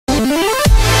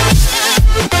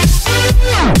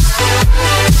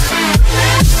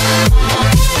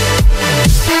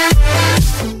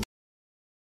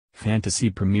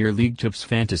Fantasy Premier League tips: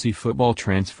 fantasy football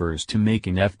transfers to make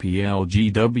in FPL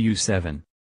GW7.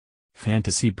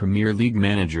 Fantasy Premier League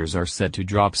managers are set to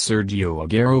drop Sergio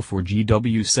Aguero for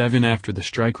GW7 after the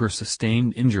striker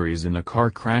sustained injuries in a car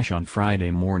crash on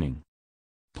Friday morning.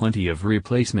 Plenty of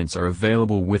replacements are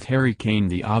available, with Harry Kane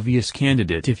the obvious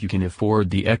candidate if you can afford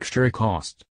the extra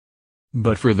cost.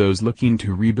 But for those looking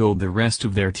to rebuild the rest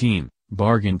of their team,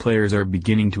 bargain players are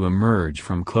beginning to emerge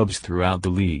from clubs throughout the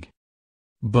league.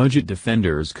 Budget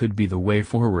defenders could be the way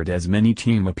forward, as many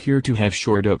teams appear to have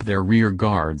shored up their rear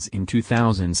guards in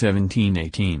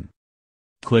 2017-18.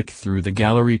 Click through the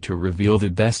gallery to reveal the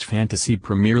best Fantasy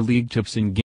Premier League tips in